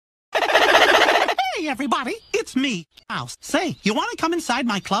Hey, everybody, it's me, Mouse. Say, you want to come inside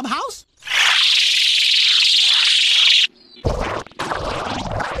my clubhouse?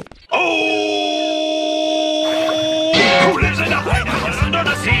 Oh! Who lives in a hideout under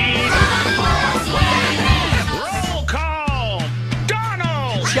the sea? Roll call!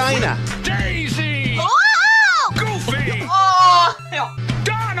 Donald! China! Daisy! Oh! Goofy! Oh!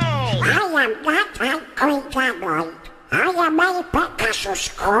 Donald! I am not uncontable. I am a Pegasus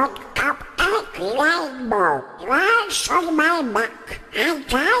called Cup Egg Rainbow. Rise on my back, and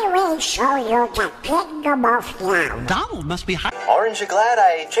I will show you the kingdom of now. Donald must be Aren't you glad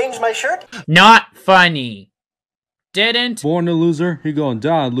I changed my shirt? Not funny. Didn't. Born a loser, he gonna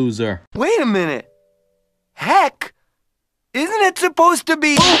die a loser. Wait a minute. Heck! Isn't it supposed to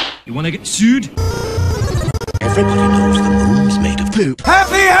be... You wanna get sued? Everybody knows the moon's made of poop.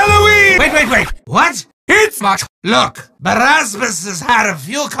 Happy Halloween! Wait. What? It's not. Look, Barasmus has had a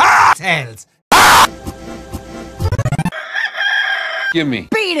few cocktails. Give me.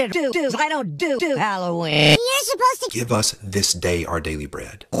 Beat it, dude. I don't do Halloween. You're supposed to Give us this day our daily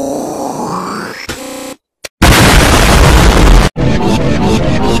bread.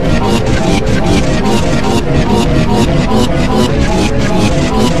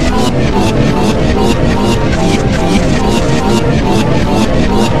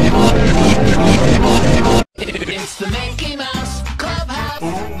 It's the Mickey Mouse Clubhouse.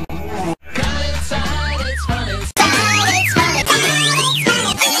 Come inside, it's fun inside.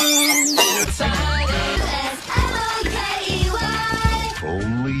 Inside it's L-O-K-E-Y.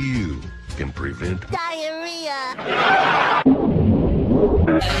 Only you can prevent diarrhea.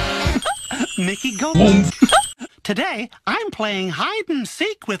 Mickey Gold. Today, I'm playing hide and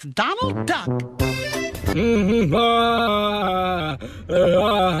seek with Donald Duck.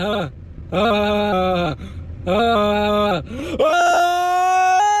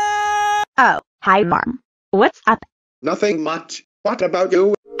 Oh, hi, Mom. What's up? nothing much. What about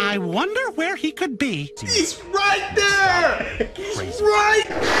you? I wonder where he could be. He's right there! He's right!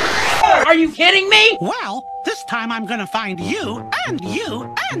 Are you kidding me? Well, this time I'm gonna find you, and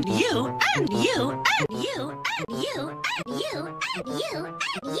you, and you, and you, and you, and you, and you, and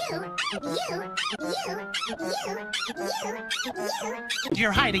you, and you, and you,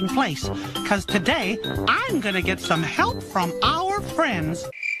 your hiding place. 'Cause today, I'm gonna get some help from our friends.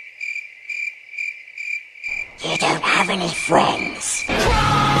 You don't have any friends.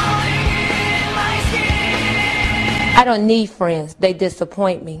 I don't need friends. They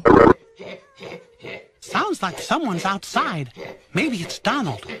disappoint me. Sounds like someone's outside. Maybe it's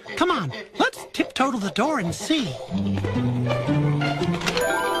Donald. Come on, let's tiptoe to the door and see.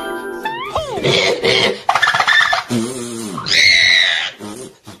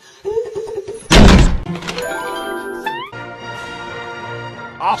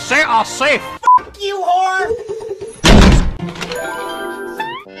 I'll say, fuck you, whore!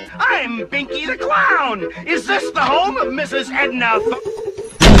 I'm Binky the Clown! Is this the home of Mrs. Edna?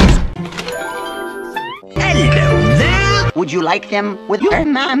 Hello there! Would you like them with your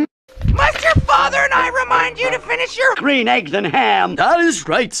ma'am? Must your father and I remind you to finish your Green eggs and ham. That is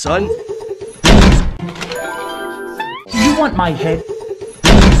right, son. You want my head?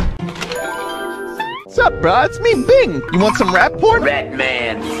 What's up, bro? It's me, Bing. You want some rap porn? Red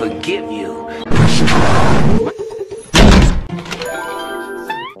man, forgive you.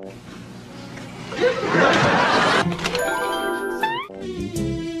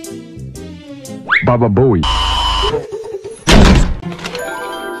 Baba Booey.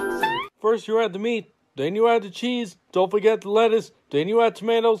 First you add the meat, then you add the cheese, don't forget the lettuce, then you add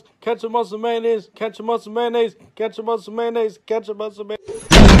tomatoes, ketchup, mustard, mayonnaise, ketchup, mustard, mayonnaise, ketchup, mustard, mayonnaise, ketchup, mustard, mayonnaise.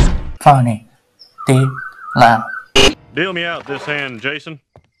 Funny. Deep. Loud. Deal me out this hand, Jason.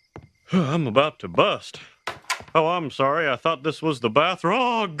 I'm about to bust. Oh, I'm sorry. I thought this was the bathroom.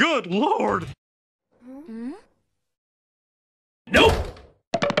 Oh, good Lord. Nope!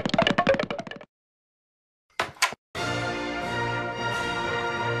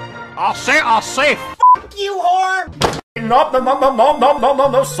 I'll say, fuck you, whore! No,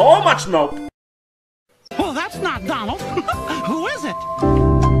 so much nope. Well, that's not Donald. Who is it?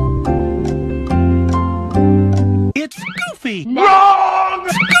 It's Goofy. Wrong!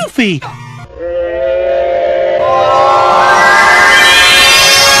 It's Goofy.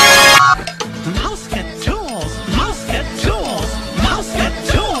 Mouse get tools. Mouse get tools. Mouse get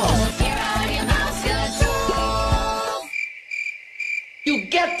tools. Here are your mouse good tools. You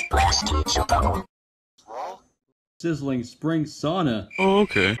get Sizzling spring sauna. Oh,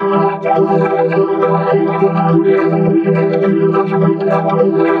 okay.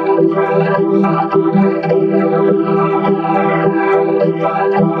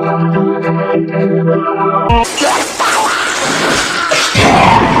 The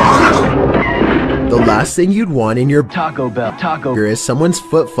last thing you'd want in your Taco Bell is someone's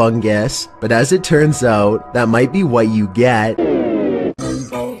foot fungus, but as it turns out, that might be what you get.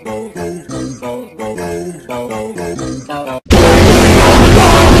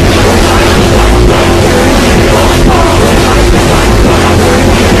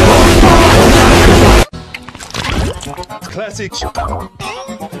 Classic.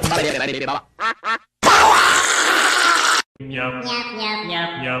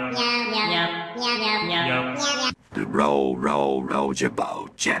 Roll, roll, roll your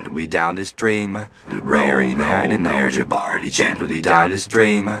boat gently down the stream. Raring man and there's your party gently down the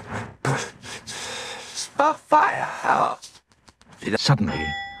stream. Fire. Suddenly,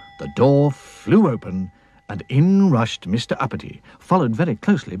 the door flew open, and in rushed Mr. Uppity, followed very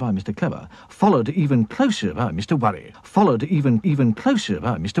closely by Mr. Clever, followed even closer by Mr. Worry, followed even closer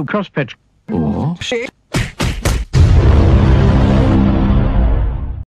by Mr. Crosspatch. Oh, shit.